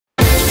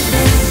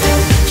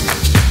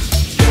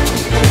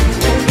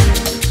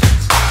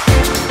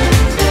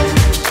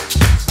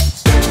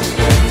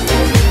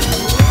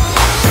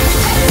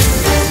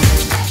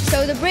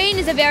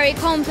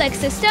complex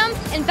system.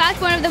 In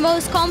fact, one of the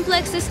most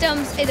complex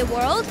systems in the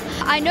world.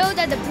 I know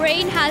that the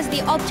brain has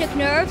the optic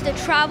nerve that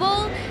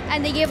travel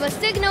and they give us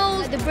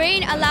signals. The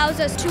brain allows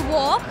us to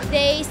walk.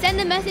 They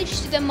send a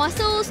message to the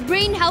muscles. The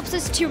brain helps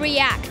us to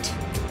react.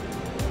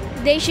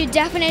 They should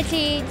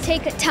definitely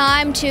take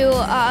time to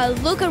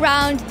look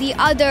around the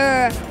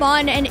other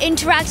fun and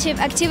interactive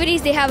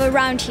activities they have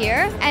around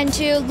here, and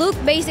to look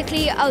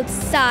basically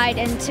outside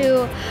and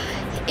to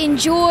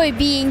enjoy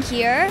being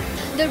here.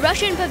 The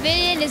Russian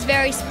Pavilion is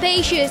very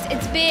spacious,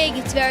 it's big,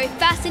 it's very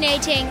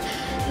fascinating,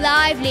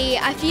 lively.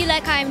 I feel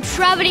like I'm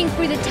traveling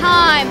through the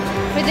time,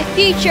 for the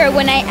future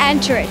when I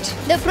enter it.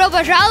 Добро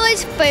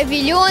пожаловать в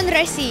павильон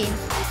России!